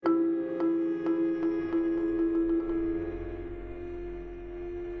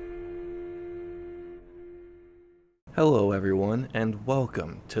Hello, everyone, and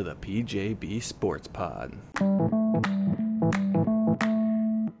welcome to the PJB Sports Pod.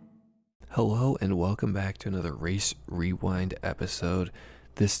 Hello, and welcome back to another Race Rewind episode,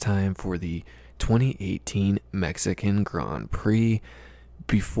 this time for the 2018 Mexican Grand Prix.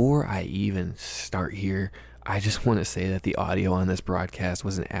 Before I even start here, I just want to say that the audio on this broadcast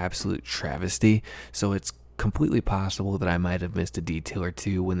was an absolute travesty, so it's completely possible that I might have missed a detail or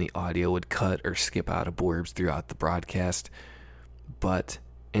two when the audio would cut or skip out of blurbs throughout the broadcast. But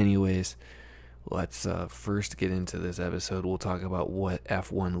anyways, let's first get into this episode. We'll talk about what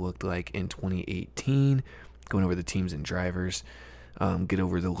F1 looked like in 2018, going over the teams and drivers, get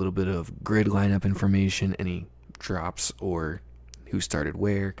over the little bit of grid lineup information, any drops or who started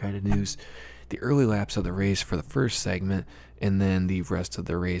where kind of news, the early laps of the race for the first segment, and then the rest of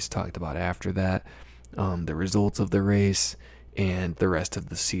the race talked about after that. The results of the race and the rest of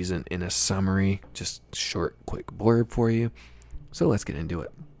the season in a summary, just short, quick blurb for you. So let's get into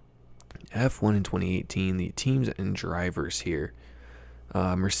it. F1 in 2018, the teams and drivers here.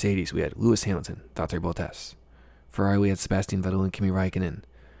 Mercedes, we had Lewis Hamilton, Valtteri Bottas. Ferrari, we had Sebastian Vettel and Kimi Räikkönen.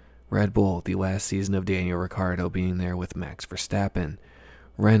 Red Bull, the last season of Daniel Ricciardo being there with Max Verstappen.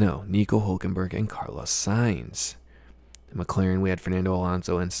 Renault, Nico Hülkenberg and Carlos Sainz. McLaren, we had Fernando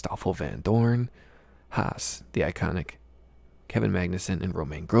Alonso and Stoffel van Dorn. Haas, the iconic Kevin Magnussen and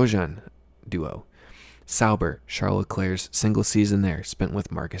Romain Grosjean duo. Sauber, Charles Leclerc's single season there, spent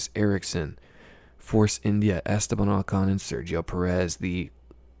with Marcus Ericsson. Force India, Esteban Ocon and Sergio Perez, the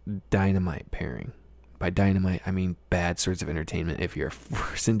dynamite pairing. By dynamite, I mean bad sorts of entertainment if you're a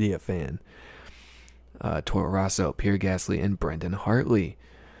Force India fan. Toro Rosso, Pierre Gasly and Brendan Hartley.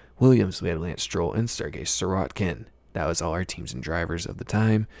 Williams, we had Lance Stroll and Sergei Sirotkin. That was all our teams and drivers of the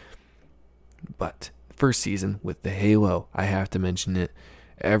time. But first season with the Halo, I have to mention it.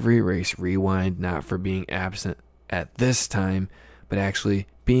 Every race rewind, not for being absent at this time, but actually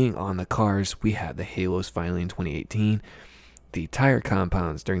being on the cars. We had the Halos finally in 2018. The tire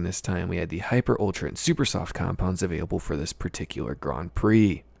compounds during this time, we had the Hyper, Ultra, and Super Soft compounds available for this particular Grand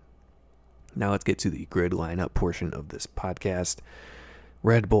Prix. Now let's get to the grid lineup portion of this podcast.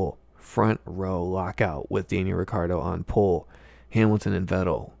 Red Bull, front row lockout with Daniel Ricciardo on pole. Hamilton and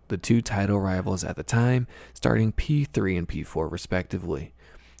Vettel, the two title rivals at the time, starting P3 and P4 respectively.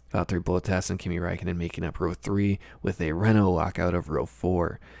 Valtteri Bottas and Kimi Räikkönen making up row 3 with a Renault lockout of row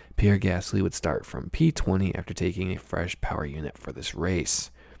 4. Pierre Gasly would start from P20 after taking a fresh power unit for this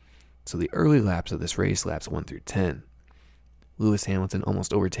race. So the early laps of this race, laps 1 through 10. Lewis Hamilton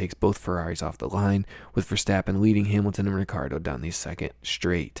almost overtakes both Ferraris off the line, with Verstappen leading Hamilton and Ricciardo down the second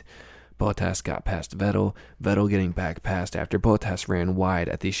straight. Bottas got past Vettel getting back past after Bottas ran wide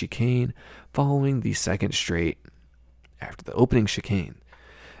at the chicane, following the second straight after the opening chicane.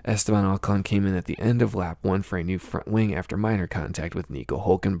 Esteban Ocon came in at the end of lap 1 for a new front wing after minor contact with Nico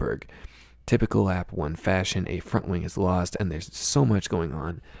Hülkenberg. Typical lap 1 fashion, a front wing is lost and there's so much going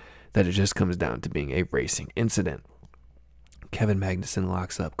on that it just comes down to being a racing incident. Kevin Magnussen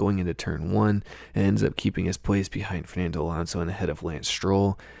locks up going into turn 1 and ends up keeping his place behind Fernando Alonso and ahead of Lance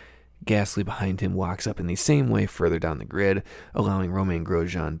Stroll. Gasly behind him locks up in the same way further down the grid, allowing Romain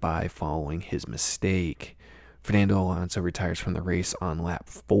Grosjean by following his mistake. Fernando Alonso retires from the race on lap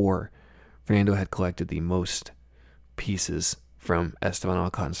 4. Fernando had collected the most pieces from Esteban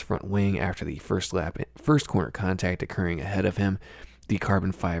Ocon's front wing after the first corner contact occurring ahead of him. The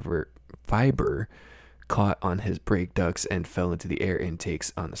carbon fiber caught on his brake ducts and fell into the air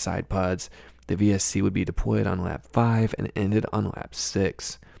intakes on the side pods. The VSC would be deployed on lap 5 and ended on lap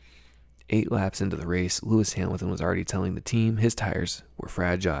 6. 8 laps into the race, Lewis Hamilton was already telling the team his tires were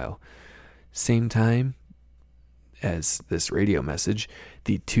fragile. Same time as this radio message,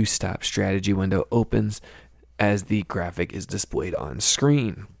 the 2-stop strategy window opens as the graphic is displayed on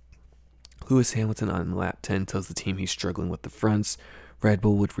screen. Lewis Hamilton on lap 10 tells the team he's struggling with the fronts. Red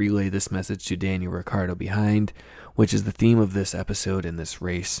Bull would relay this message to Daniel Ricciardo behind, which is the theme of this episode in this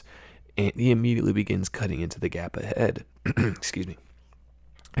race, and he immediately begins cutting into the gap ahead. Excuse me.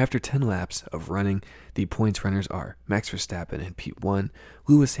 After 10 laps of running, the points runners are Max Verstappen in P1,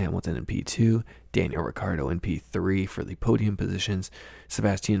 Lewis Hamilton in P2, Daniel Ricciardo in P3 for the podium positions,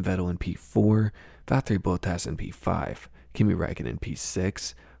 Sebastian Vettel in P4, Valtteri Bottas in P5, Kimi Räikkönen in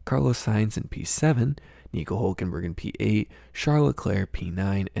P6, Carlos Sainz in P7, Nico Hülkenberg in P8, Charles Leclerc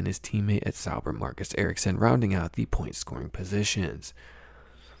P9, and his teammate at Sauber Marcus Ericsson rounding out the point-scoring positions.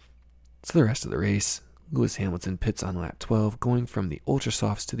 So the rest of the race, Lewis Hamilton pits on lap 12, going from the Ultra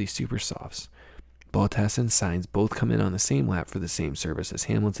Softs to the Super Softs. Bottas and Sainz both come in on the same lap for the same service as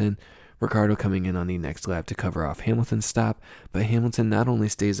Hamilton. Ricciardo coming in on the next lap to cover off Hamilton's stop, but Hamilton not only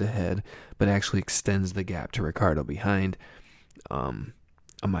stays ahead, but actually extends the gap to Ricciardo behind.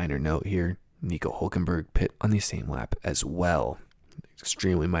 A minor note here, Nico Hülkenberg pit on the same lap as well.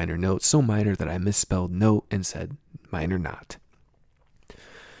 Extremely minor note, so minor that I misspelled note and said minor not.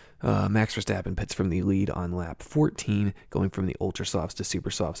 Max Verstappen pits from the lead on lap 14, going from the ultra softs to super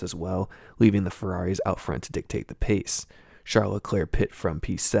softs as well, leaving the Ferraris out front to dictate the pace. Charles Leclerc pit from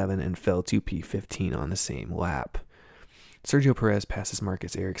P7 and fell to P15 on the same lap. Sergio Perez passes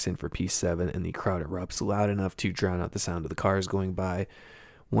Marcus Ericsson for P7, and the crowd erupts loud enough to drown out the sound of the cars going by.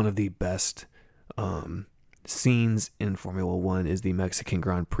 One of the best scenes in Formula One is the Mexican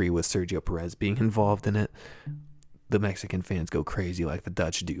Grand Prix with Sergio Perez being involved in it. The Mexican fans go crazy like the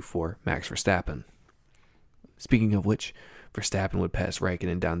Dutch do for Max Verstappen. Speaking of which, Verstappen would pass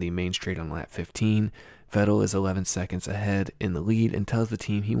Raikkonen down the main straight on lap 15. Vettel is 11 seconds ahead in the lead and tells the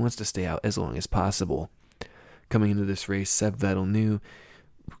team he wants to stay out as long as possible. Coming into this race, Seb Vettel knew,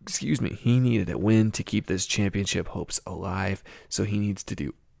 he needed a win to keep his championship hopes alive, so he needs to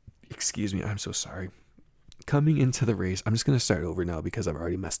do, I'm so sorry. Coming into the race, I'm just going to start over now because I've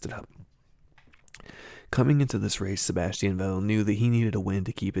already messed it up. Coming into this race, Sebastian Vettel knew that he needed a win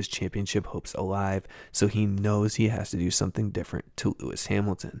to keep his championship hopes alive, so he knows he has to do something different to Lewis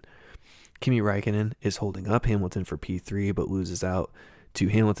Hamilton. Kimi Raikkonen is holding up Hamilton for P3, but loses out to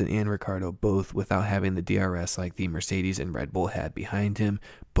Hamilton and Ricciardo, both without having the DRS like the Mercedes and Red Bull had behind him,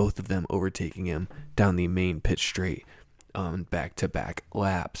 both of them overtaking him down the main pit straight on back-to-back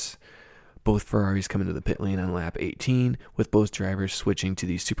laps. Both Ferraris come into the pit lane on lap 18, with both drivers switching to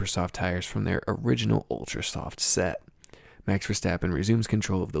the super soft tires from their original ultra soft set. Max Verstappen resumes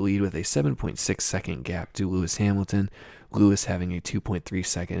control of the lead with a 7.6 second gap to Lewis Hamilton, Lewis having a 2.3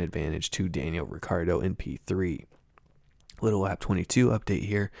 second advantage to Daniel Ricciardo in P3. Little lap 22 update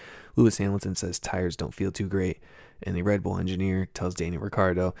here. Lewis Hamilton says tires don't feel too great, and the Red Bull engineer tells Daniel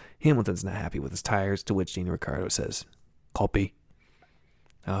Ricciardo Hamilton's not happy with his tires, to which Daniel Ricciardo says, "Culpy."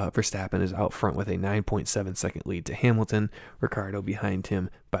 Verstappen is out front with a 9.7 second lead to Hamilton, Ricciardo behind him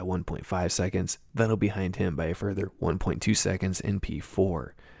by 1.5 seconds, Vettel behind him by a further 1.2 seconds in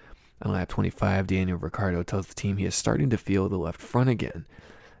P4. On lap 25, Daniel Ricciardo tells the team he is starting to feel the left front again.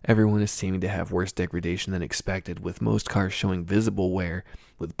 Everyone is seeming to have worse degradation than expected, with most cars showing visible wear,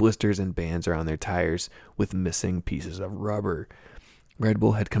 with blisters and bands around their tires, with missing pieces of rubber. Red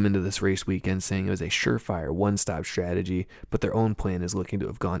Bull had come into this race weekend saying it was a surefire one-stop strategy, but their own plan is looking to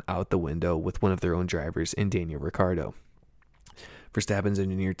have gone out the window with one of their own drivers in Daniel Ricciardo. Verstappen's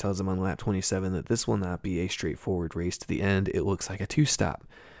engineer tells him on lap 27 that this will not be a straightforward race to the end. It looks like a two-stop.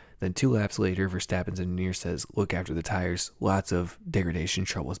 Then 2 laps later, Verstappen's engineer says, look after the tires, lots of degradation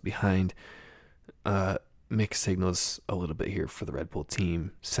troubles behind. Mixed signals a little bit here for the Red Bull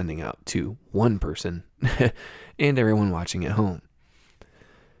team, sending out to one person and everyone watching at home.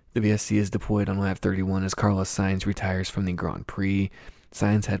 The VSC is deployed on lap 31 as Carlos Sainz retires from the Grand Prix.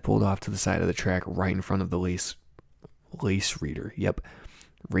 Sainz had pulled off to the side of the track right in front of the race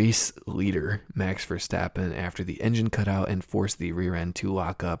leader Max Verstappen after the engine cut out and forced the rear end to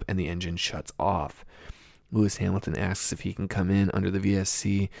lock up and the engine shuts off. Lewis Hamilton asks if he can come in under the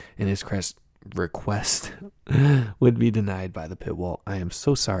VSC, and his request would be denied by the pit wall. I am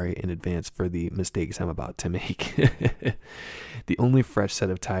so sorry in advance for the mistakes I'm about to make. The only fresh set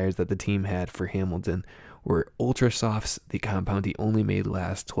of tires that the team had for Hamilton were Ultra Softs, the compound he only made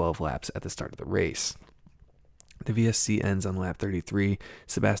last 12 laps at the start of the race. The VSC ends on lap 33.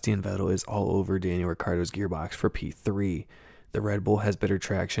 Sebastian Vettel is all over Daniel Ricciardo's gearbox for P3. The Red Bull has better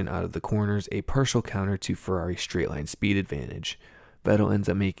traction out of the corners, a partial counter to Ferrari's straight-line speed advantage. Vettel ends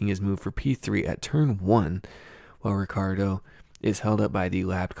up making his move for P3 at turn 1, while Ricciardo is held up by the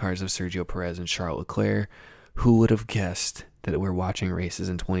lapped cars of Sergio Perez and Charles Leclerc. Who would have guessed that we're watching races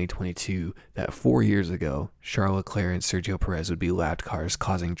in 2022 that 4 years ago, Charles Leclerc and Sergio Perez would be lapped cars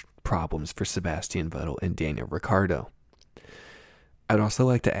causing problems for Sebastian Vettel and Daniel Ricciardo. I'd also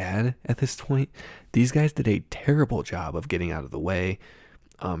like to add at this point, these guys did a terrible job of getting out of the way.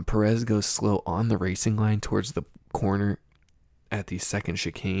 Perez goes slow on the racing line towards the corner at the second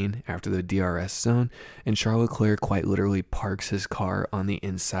chicane after the DRS zone, and Charles Leclerc quite literally parks his car on the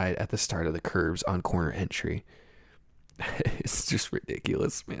inside at the start of the curves on corner entry. It's just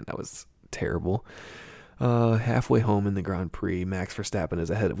ridiculous, man. That was terrible. Halfway home in the Grand Prix, Max Verstappen is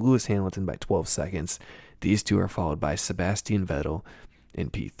ahead of Lewis Hamilton by 12 seconds. These two are followed by Sebastian Vettel, in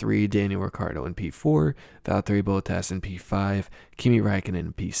P3, Daniel Ricciardo in P4, Valtteri Bottas in P5, Kimi Räikkönen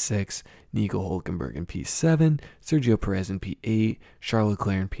in P6, Nico Hülkenberg in P7, Sergio Perez in P8, Charles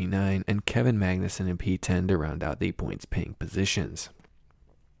Leclerc in P9, and Kevin Magnussen in P10 to round out the points-paying positions.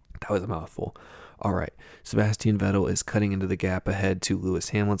 That was a mouthful. All right, Sebastian Vettel is cutting into the gap ahead to Lewis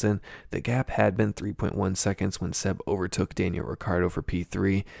Hamilton. The gap had been 3.1 seconds when Seb overtook Daniel Ricciardo for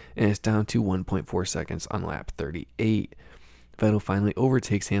P3, and it's down to 1.4 seconds on lap 38. Vettel finally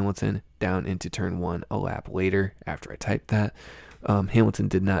overtakes Hamilton down into turn 1 a lap later after I typed that. Hamilton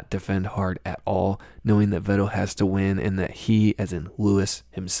did not defend hard at all, knowing that Vettel has to win and that he, as in Lewis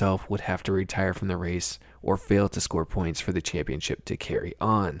himself, would have to retire from the race or fail to score points for the championship to carry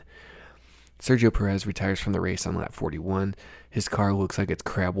on. Sergio Perez retires from the race on lap 41. His car looks like it's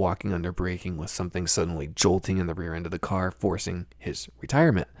crab walking under braking with something suddenly jolting in the rear end of the car, forcing his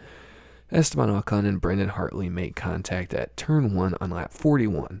retirement. Esteban Ocon and Brendan Hartley make contact at turn 1 on lap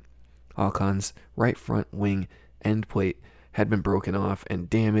 41. Ocon's right front wing end plate had been broken off and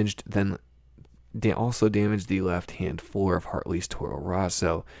damaged, then they also damaged the left-hand floor of Hartley's Toro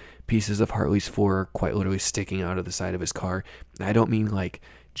Rosso. Pieces of Hartley's floor are quite literally sticking out of the side of his car. I don't mean like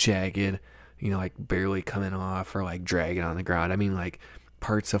jagged, like barely coming off or like dragging on the ground. I mean like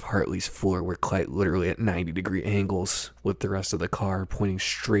parts of Hartley's floor were quite literally at 90-degree angles with the rest of the car pointing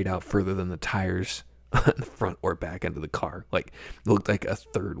straight out further than the tires on the front or back end of the car. Like, it looked like a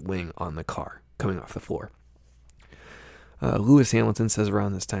third wing on the car coming off the floor. Lewis Hamilton says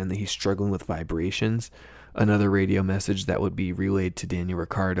around this time that he's struggling with vibrations, another radio message that would be relayed to Daniel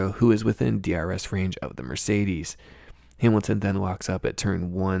Ricciardo, who is within DRS range of the Mercedes. Hamilton then locks up at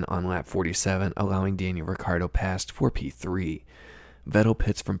turn 1 on lap 47, allowing Daniel Ricciardo past for P3. Vettel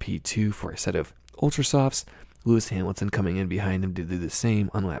pits from P2 for a set of Ultrasofts, Lewis Hamilton coming in behind him to do the same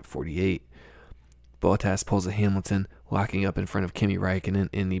on lap 48. Bottas pulls a Hamilton, locking up in front of Kimi Räikkönen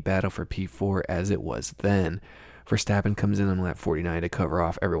in the battle for P4 as it was then. Verstappen comes in on lap 49 to cover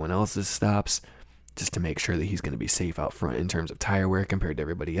off everyone else's stops, just to make sure that he's going to be safe out front in terms of tire wear compared to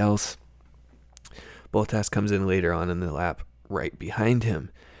everybody else. Bottas comes in later on in the lap right behind him.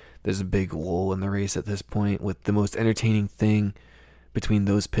 There's a big lull in the race at this point, with the most entertaining thing between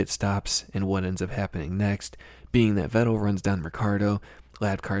those pit stops and what ends up happening next being that Vettel runs down Ricciardo.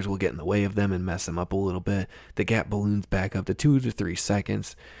 Lap cars will get in the way of them and mess them up a little bit. The gap balloons back up to 2 to 3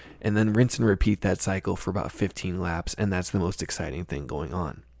 seconds, and then rinse and repeat that cycle for about 15 laps, and that's the most exciting thing going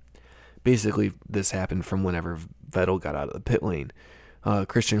on. Basically, this happened from whenever Vettel got out of the pit lane.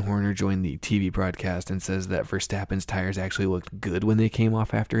 Christian Horner joined the TV broadcast and says that Verstappen's tires actually looked good when they came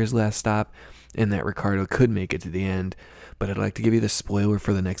off after his last stop, and that Ricciardo could make it to the end. But I'd like to give you the spoiler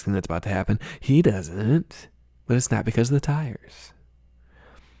for the next thing that's about to happen. He doesn't, but it's not because of the tires.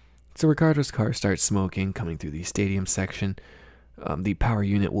 So Ricciardo's car starts smoking coming through the stadium section. The power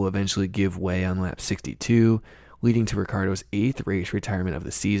unit will eventually give way on lap 62, leading to Ricciardo's 8th race retirement of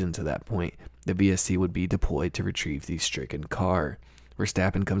the season. To that point, the VSC would be deployed to retrieve the stricken car.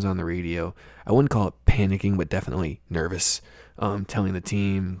 Verstappen comes on the radio. I wouldn't call it panicking, but definitely nervous, telling the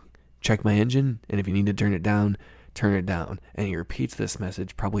team, check my engine, and if you need to turn it down, turn it down. And he repeats this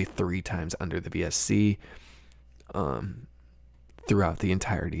message probably 3 times under the VSC throughout the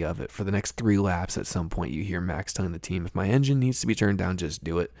entirety of it. For the next 3 laps, at some point, you hear Max telling the team, if my engine needs to be turned down, just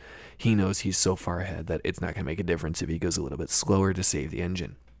do it. He knows he's so far ahead that it's not going to make a difference if he goes a little bit slower to save the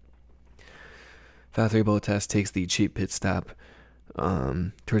engine. Valtteri Bottas takes the cheap pit stop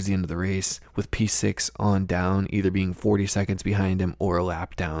towards the end of the race, with P6 on down, either being 40 seconds behind him or a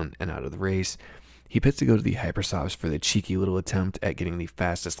lap down and out of the race. He pits to go to the hypersofts for the cheeky little attempt at getting the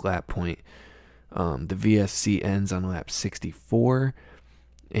fastest lap point. The VSC ends on lap 64,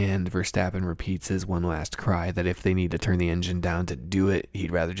 and Verstappen repeats his one last cry that if they need to turn the engine down to do it,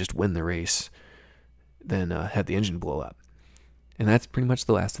 he'd rather just win the race than have the engine blow up. And that's pretty much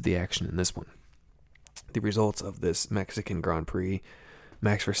the last of the action in this one. The results of this Mexican Grand Prix: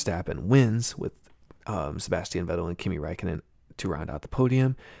 Max Verstappen wins with Sebastian Vettel and Kimi Räikkönen to round out the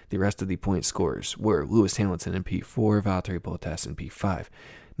podium. The rest of the point scorers were Lewis Hamilton in P4, Valtteri Bottas in P5,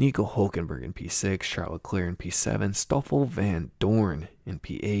 Nico Hülkenberg in P6, Charles Leclerc in P7, Stoffel Van Dorn in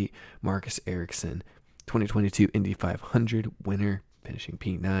P8, Marcus Ericsson, 2022 Indy 500 winner, finishing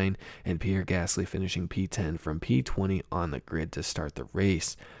P9, and Pierre Gasly finishing P10 from P20 on the grid to start the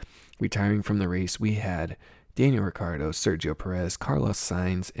race. Retiring from the race, we had Daniel Ricciardo, Sergio Perez, Carlos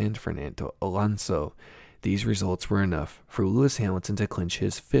Sainz, and Fernando Alonso. These results were enough for Lewis Hamilton to clinch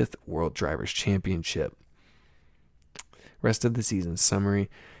his 5th World Drivers' Championship. Rest of the season summary: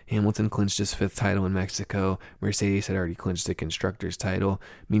 Hamilton clinched his 5th title in Mexico. Mercedes had already clinched the Constructors' title,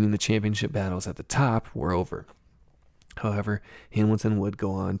 meaning the championship battles at the top were over. However, Hamilton would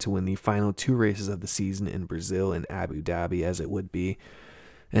go on to win the final 2 races of the season in Brazil and Abu Dhabi, as it would be.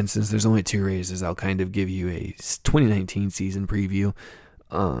 And since there's only 2 races, I'll kind of give you a 2019 season preview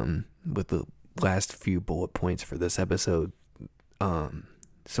with the last few bullet points for this episode.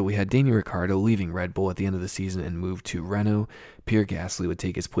 So we had Daniel Ricciardo leaving Red Bull at the end of the season and move to Renault. Pierre Gasly would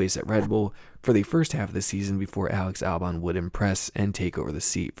take his place at Red Bull for the first half of the season before Alex Albon would impress and take over the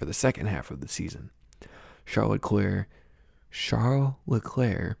seat for the second half of the season. Charles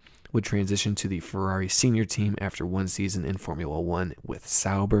Leclerc would transition to the Ferrari senior team after 1 season in Formula 1 with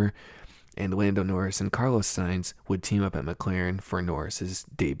Sauber, and Lando Norris and Carlos Sainz would team up at McLaren for Norris's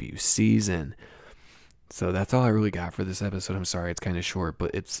debut season. So that's all I really got for this episode. I'm sorry it's kind of short,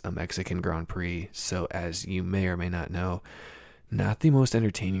 but it's a Mexican Grand Prix, so as you may or may not know, not the most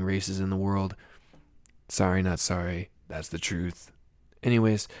entertaining races in the world. Sorry, not sorry. That's the truth.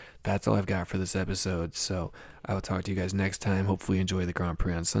 Anyways, that's all I've got for this episode, so I will talk to you guys next time. Hopefully you enjoy the Grand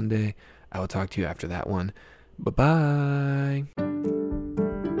Prix on Sunday. I will talk to you after that one. Bye-bye.